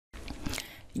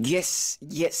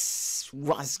Yes,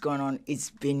 what's going on? It's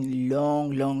been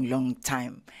long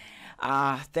time.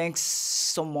 Thanks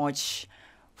so much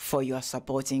for your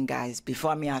supporting, guys.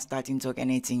 Before me I starting talk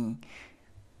anything,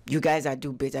 you guys are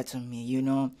do better to me,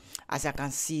 as I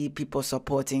can see people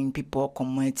supporting, people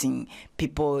commenting,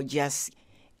 people just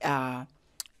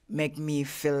make me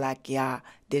feel like, yeah,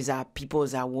 there's people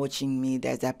that are watching me,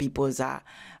 there's people that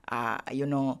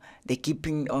they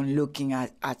keeping on looking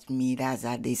at me, that's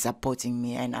they supporting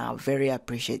me, and I very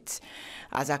appreciate.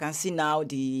 As I can see now,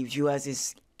 the viewers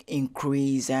is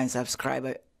increased and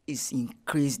subscriber is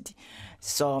increased,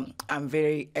 so I'm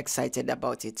very excited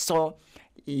about it. So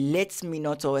let me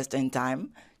not waste any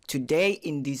time. Today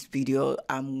in this video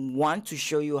I want to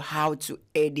show you how to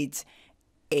edit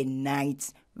a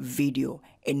night video,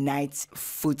 a night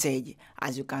footage.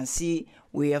 As you can see,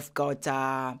 we have got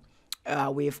Lumix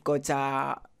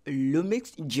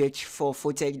GH4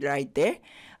 footage right there.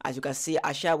 As you can see,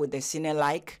 I share with the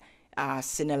Cine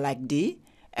D,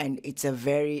 and it's a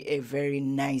very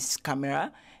nice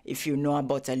camera. If you know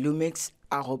about a Lumix,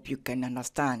 I hope you can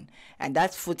understand. And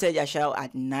that footage I shot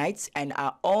at night, and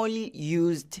I only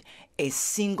used a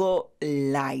single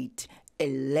light, a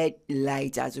LED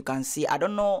light. As you can see, I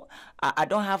don't know, I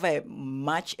don't have a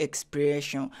much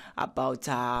experience about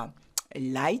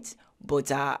light,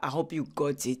 but I hope you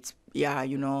got it. Yeah,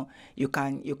 you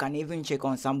can even check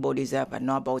on somebody's app and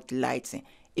know about lights.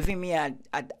 Even me at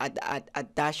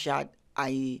that shot,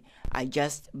 I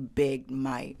just begged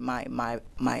my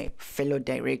fellow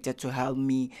director to help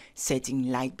me setting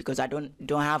light, because I don't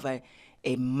have a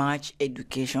much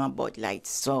education about lights.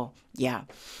 So yeah,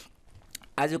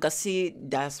 as you can see,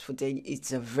 that footage,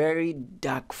 it's a very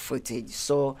dark footage.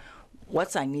 So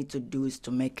what I need to do is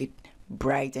to make it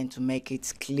bright and to make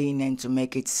it clean and to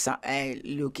make it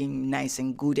looking nice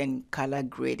and good and color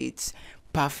grade it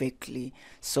perfectly.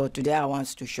 So today I want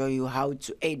to show you how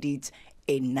to edit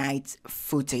a night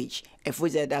footage, a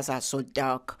footage that's so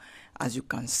dark, as you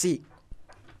can see.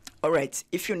 All right,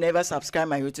 if you never subscribe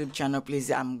my YouTube channel, please,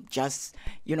 I'm just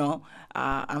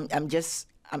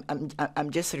I'm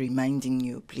just reminding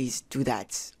you, please do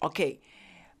that. Okay,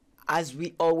 as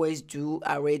we always do,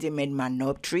 I already made my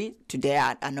knob tree. Today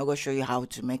I'm not gonna show you how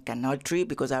to make a knob tree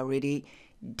because I already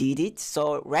did it.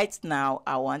 So right now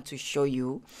I want to show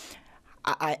you,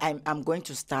 I'm going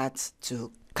to start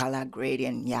to color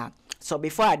gradient. Yeah, so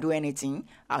before I do anything,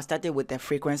 I'll start it with the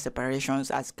frequency separations.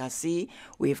 As you can see,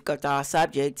 we've got our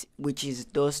subject, which is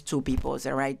those two people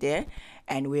right there,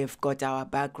 and we've got our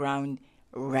background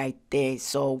right there.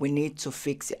 So we need to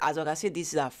fix it. As you can see,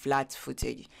 this is a flat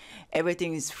footage.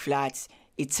 Everything is flat.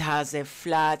 It has a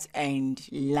flat and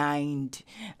lined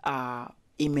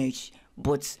image,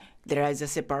 but there is a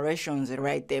separations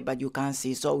right there, but you can't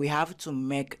see. So we have to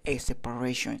make a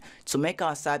separation to make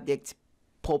our subject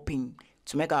popping,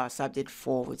 to make our subject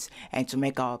forwards, and to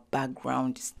make our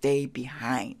background stay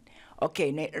behind.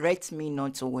 Okay, let me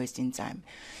not to wasting time.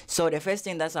 So the first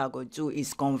thing that I'll go do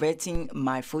is converting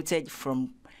my footage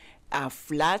from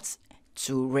flat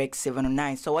to Rec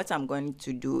 709. So what I'm going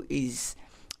to do is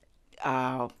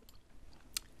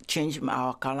change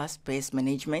our color space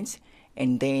management,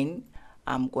 and then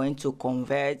I'm going to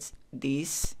convert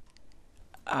this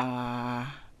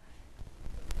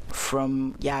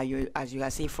from, as you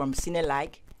can see, from Cine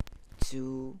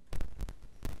to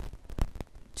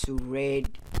red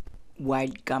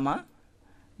white gamut,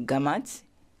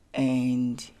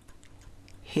 and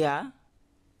here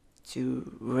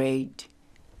to red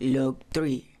log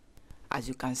 3. As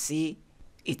you can see,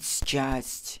 it's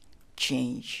just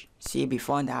change. See,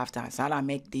 before and after. So I'll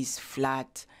make this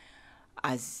flat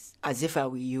as if I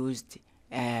used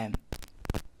a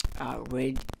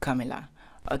red camera.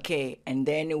 Okay, and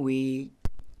then we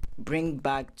bring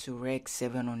back to Rec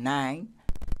 709.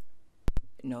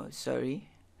 No, sorry,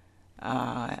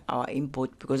 our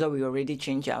input, because we already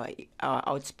changed our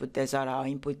output. That's our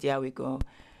input. Here we go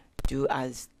do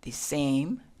as the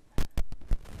same,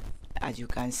 as you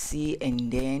can see,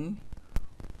 and then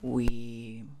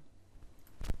we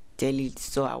tell it,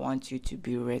 so I want you to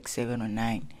be Rec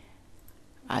 709.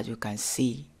 As you can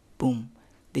see, boom,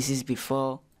 this is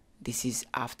before, this is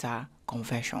after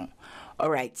conversion. All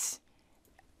right,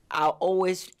 I'm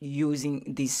always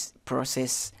using this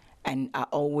process, and I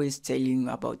always telling you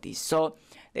about this. So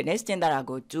the next thing that I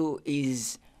go do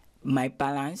is my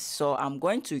balance. So I'm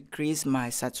going to increase my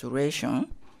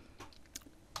saturation.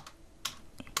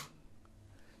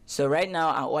 So right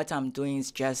now what I'm doing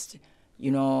is just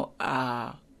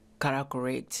color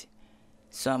correct.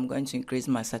 So I'm going to increase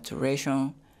my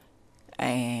saturation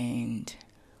and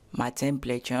my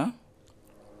temperature.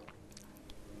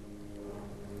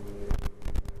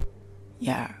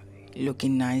 Yeah,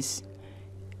 looking nice.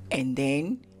 And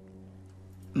then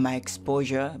my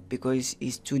exposure, because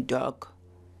it's too dark,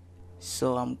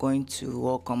 so I'm going to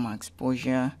work on my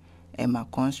exposure and my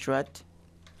construct.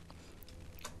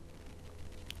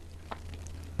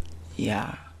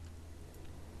 Yeah,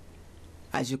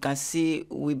 as you can see,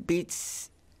 we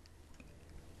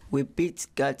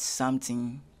got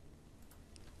something.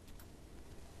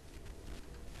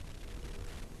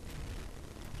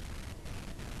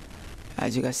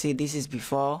 As you can see, this is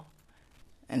before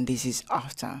and this is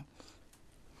after.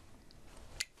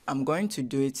 I'm going to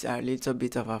do it a little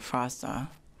bit of a faster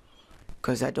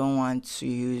because I don't want to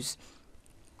use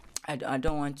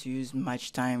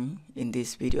much time in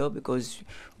this video, because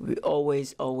we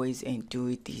always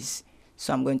do this.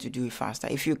 So I'm going to do it faster.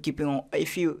 If you've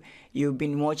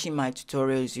been watching my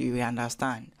tutorials, you will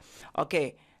understand.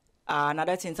 Okay,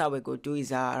 another thing that we go do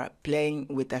is playing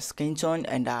with the skin tone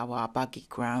and our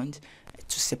background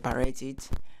to separate it.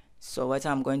 So what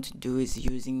I'm going to do is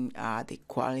using the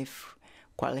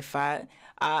qualifier.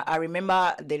 I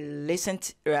remember the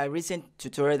recent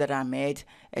tutorial that I made.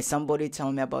 Somebody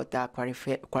told me about the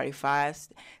qualifiers.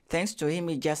 Thanks to him,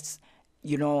 he just,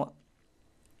 you know,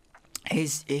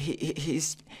 he's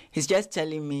just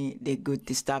telling me the good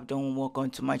stuff. Don't work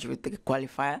on too much with the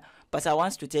qualifier. But I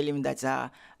want to tell him that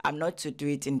I'm not to do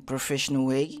it in professional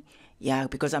way. Yeah,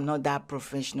 because I'm not that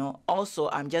professional. Also,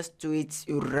 I'm just doing it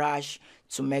rush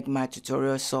to make my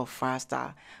tutorial so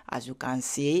faster, as you can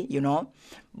see, you know.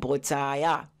 But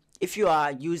yeah, if you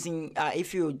are using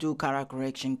if you do color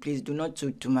correction, please do not do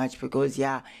too much, because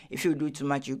yeah, if you do too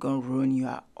much, you're gonna ruin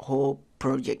your whole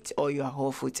project or your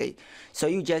whole footage. So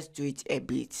you just do it a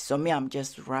bit. So me, I'm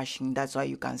just rushing. That's why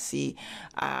you can see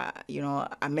you know,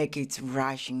 I make it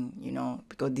rushing, you know,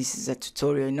 because this is a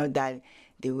tutorial, not that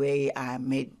the way I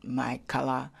made my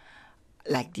color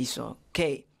like this.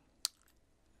 Okay,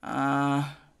 right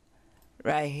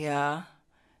here,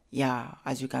 yeah,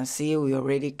 as you can see, we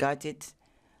already got it.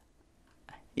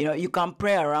 You know, you can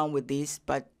play around with this,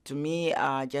 but to me,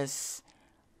 I'm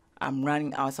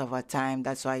running out of time.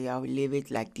 That's why I will leave it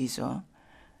like this,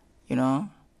 you know.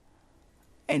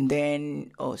 And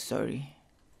then, oh sorry,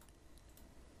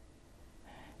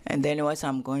 and then what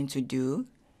I'm going to do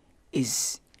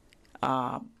is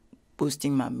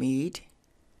boosting my mid.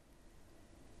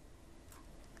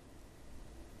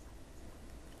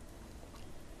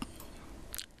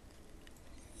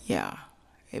 Yeah,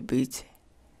 a bit.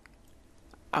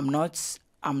 I'm not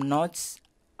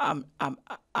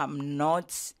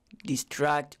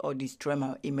distract or destroy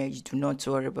my image. Do not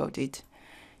worry about it.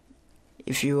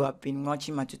 If you have been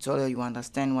watching my tutorial, you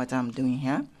understand what I'm doing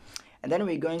here. And then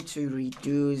we're going to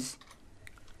reduce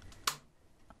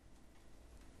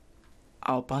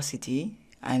opacity,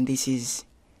 and this is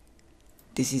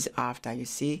after, you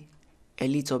see, a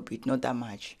little bit, not that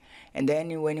much. And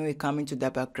then when we come into the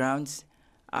backgrounds,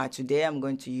 today I'm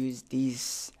going to use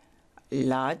this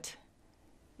LUT.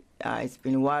 It's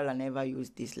been a while I never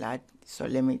used this LUT, so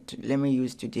let me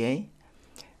use today.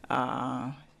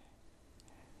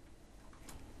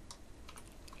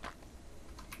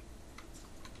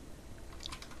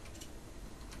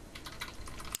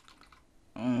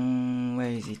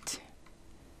 Where is it?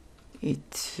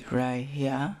 It's right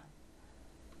here.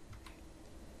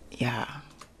 Yeah,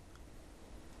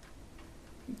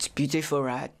 it's beautiful,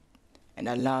 right? And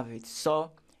I love it.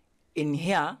 So in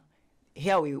here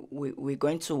we're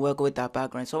going to work with our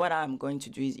background. So what I'm going to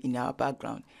do is, in our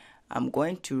background, I'm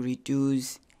going to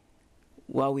reduce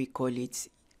what we call it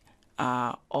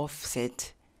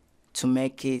offset, to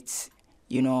make it,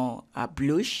 you know, a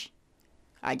bluish.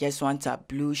 I just want a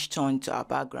bluish tone to our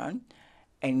background.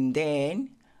 And then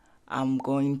I'm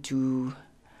going to,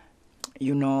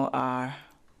 you know,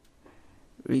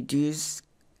 reduce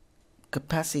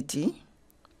capacity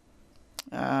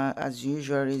as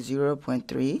usual,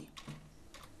 0.3.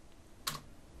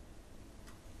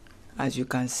 As you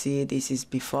can see, this is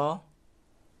before,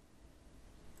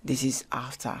 this is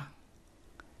after.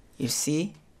 You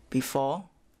see, before,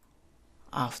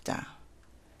 after.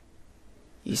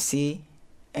 You see,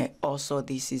 and also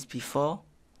this is before,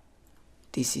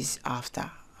 this is after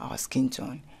our skin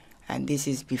tone, and this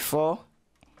is before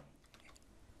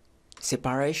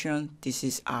separation, this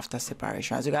is after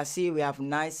separation. As you can see, we have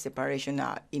nice separation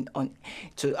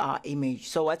to our image.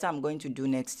 So what I'm going to do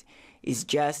next is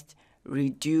just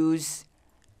reduce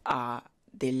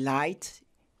the light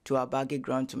to our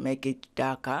background to make it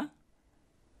darker.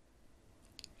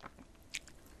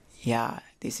 Yeah,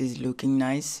 this is looking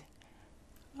nice.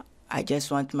 I just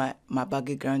want my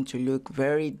background to look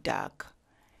very dark,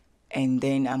 and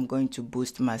then I'm going to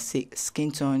boost my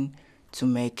skin tone to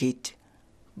make it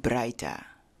brighter.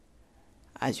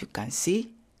 As you can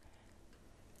see,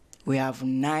 we have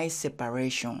nice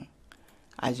separation.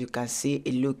 As you can see,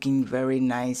 it looking very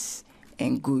nice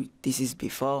and good. This is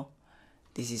before,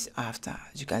 this is after.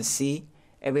 As you can see,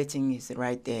 everything is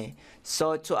right there.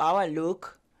 So to our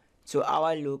look,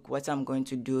 what I'm going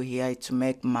to do here is to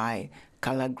make my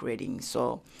color grading.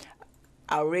 So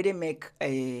I already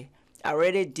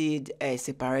did a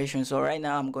separation. So right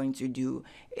now I'm going to do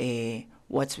a,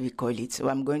 what we call it. So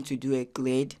I'm going to do a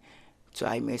glade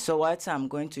to image. So what I'm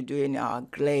going to do in our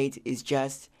glade is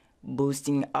just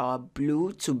boosting our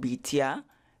blue to be tier,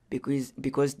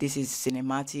 because this is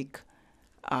cinematic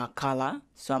color.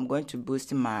 So I'm going to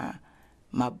boost my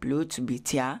blue to be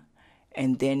tier,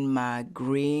 and then my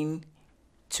green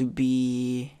to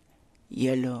be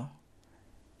yellow,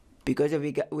 because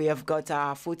we have got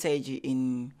our footage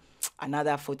in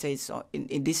another footage. So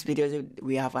in this video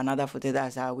we have another footage.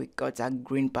 That's how we got a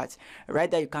green part. Right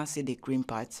there you can see the green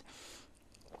part.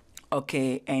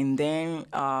 Okay, and then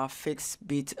fix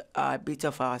a bit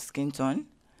of our skin tone.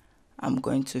 I'm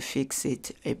going to fix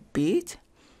it a bit,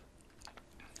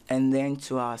 and then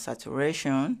to our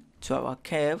saturation, to our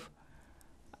curve,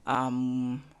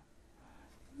 to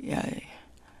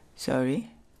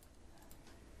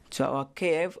our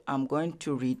curve, I'm going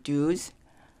to reduce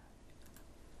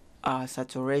our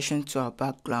saturation to our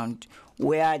background,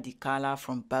 where the color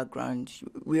from background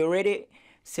we already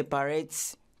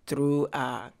separate through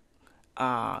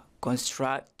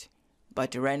construct,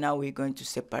 but right now we're going to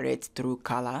separate through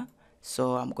color.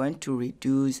 So I'm going to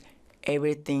reduce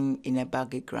everything in a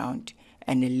background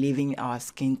and leaving our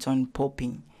skin tone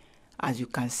popping, as you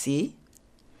can see.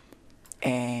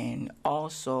 And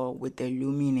also with the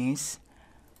luminance,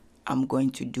 I'm going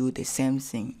to do the same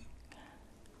thing.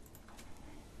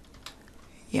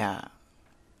 Yeah,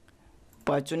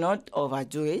 but do not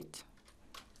overdo it.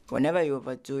 Whenever you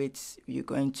overdo it, you're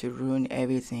going to ruin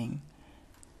everything.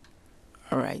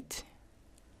 All right,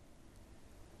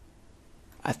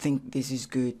 I think this is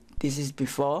good. This is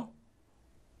before,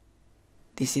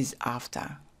 this is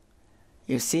after.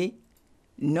 You see,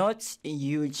 not a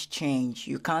huge change.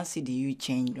 You can't see the huge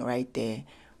change right there,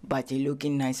 but it's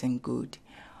looking nice and good.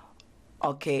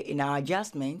 Okay, in our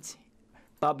adjustment,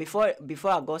 but before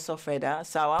I go so further,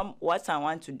 so what I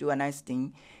want to do, a nice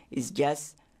thing, is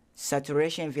just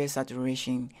saturation via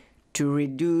saturation to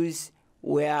reduce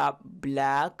where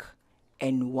black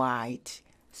and white,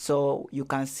 so you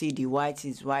can see the white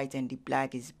is white and the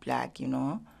black is black, you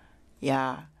know.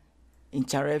 Yeah,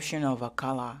 interruption of a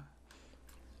color.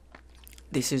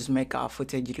 This is make our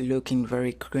footage looking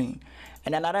very clean.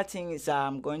 And another thing is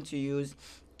I'm going to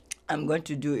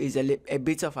do is a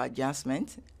bit of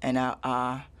adjustment, and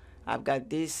I've got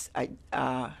this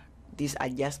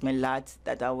adjustment lat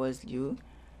that I was you.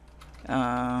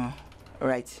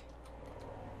 Right,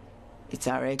 it's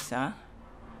a Alexa.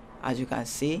 As you can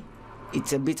see,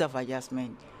 it's a bit of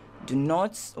adjustment. Do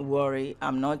not worry,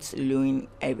 I'm not doing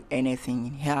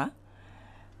anything here.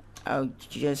 I'll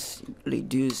just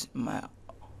reduce my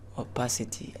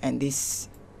opacity, and this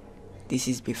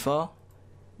is before,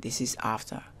 this is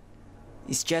after.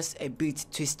 It's just a bit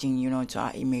twisting, you know, to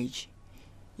our image,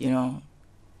 you know.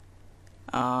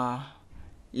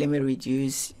 Let me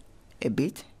reduce a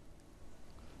bit.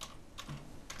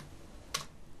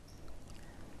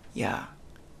 Yeah,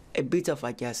 a bit of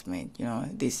adjustment, you know.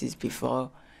 This is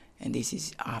before and this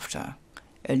is after,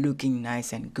 looking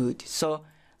nice and good. So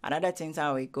another thing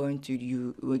that we're going to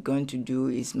do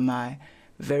is my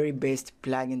very best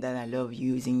plugin that I love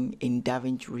using in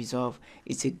Davinci Resolve.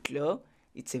 It's a glow.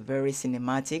 It's a very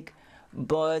cinematic,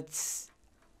 but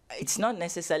it's not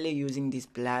necessarily using this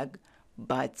plug.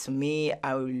 But to me,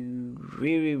 I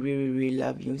really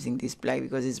love using this plug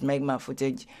because it's make my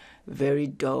footage very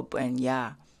dope, and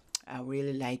yeah, I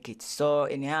really like it. So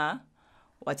in here,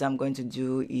 what I'm going to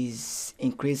do is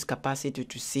increase capacity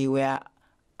to see where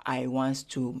I want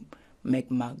to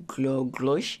make my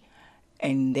glowish,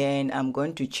 and then I'm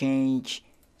going to change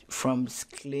from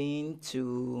clean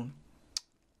to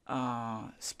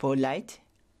spotlight.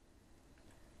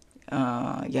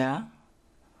 Yeah,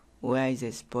 where is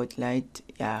the spotlight?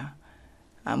 Yeah,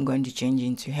 I'm going to change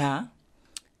into here,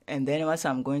 and then what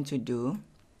I'm going to do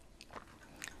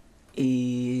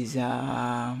is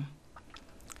I'm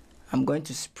going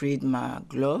to spread my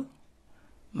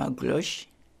glowish.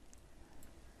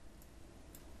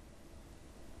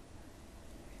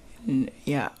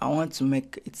 Yeah, I want to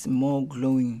make it more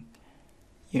glowing,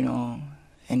 you know,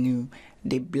 and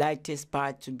the brightest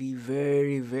part to be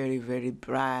very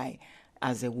bright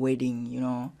as a wedding, you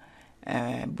know.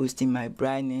 Boosting my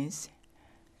brightness,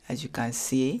 as you can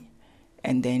see,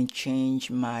 and then change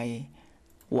my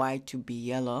white to be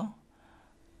yellow.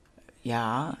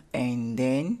 Yeah, and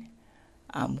then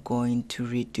I'm going to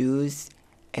reduce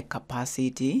a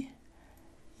capacity,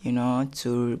 you know,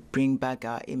 to bring back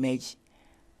our image.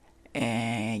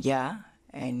 And yeah,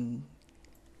 and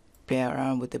play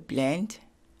around with the blend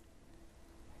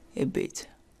a bit.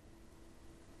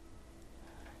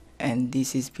 And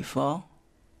this is before,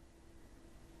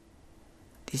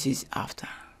 this is after.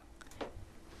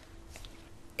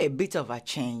 A bit of a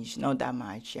change, not that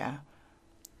much. Yeah.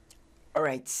 All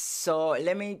right, so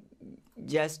let me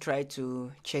just try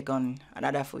to check on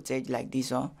another footage like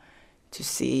this one to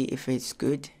see if it's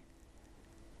good.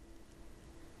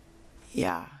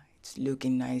 Yeah, it's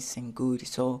looking nice and good.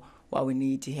 So what we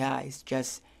need here is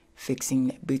just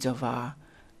fixing a bit of a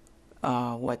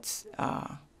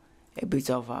bit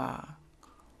of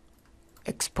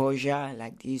exposure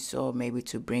like this, or maybe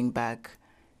to bring back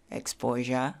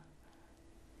exposure.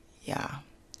 Yeah.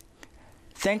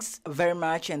 Thanks very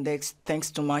much, and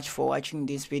thanks too much for watching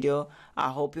this video.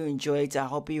 I hope you enjoy it. I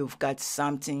hope you've got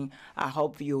something. I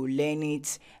hope you learn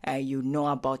it and you know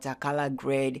about a color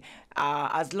grade.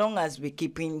 As long as we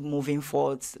keeping moving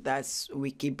forward, that's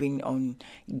we keeping on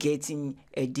getting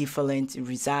a different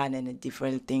result and a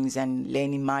different things, and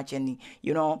learning much, and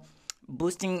you know,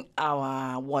 boosting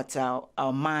our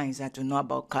minds and to know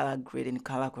about color grade and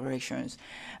color corrections.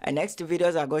 And next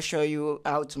videos I'm gonna show you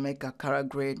how to make a color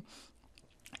grade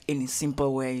in a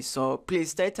simple way. So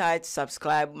please stay tight,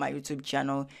 subscribe my YouTube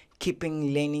channel,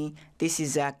 Keeping Learning. This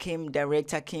is Kim,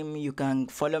 Director Kim. You can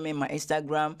follow me on my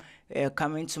Instagram,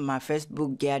 coming to my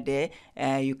Facebook, get there.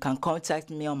 You can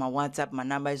contact me on my WhatsApp. My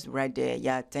number is right there.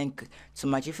 Yeah, thank you so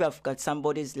much. If you have got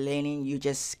somebody's learning, you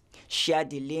just share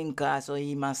the link so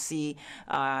he must see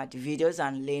the videos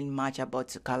and learn much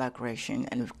about color correction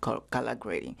and color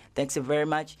grading. Thanks very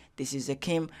much. This is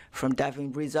Kim from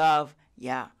Davinci Resolve.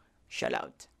 Yeah, shout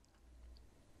out.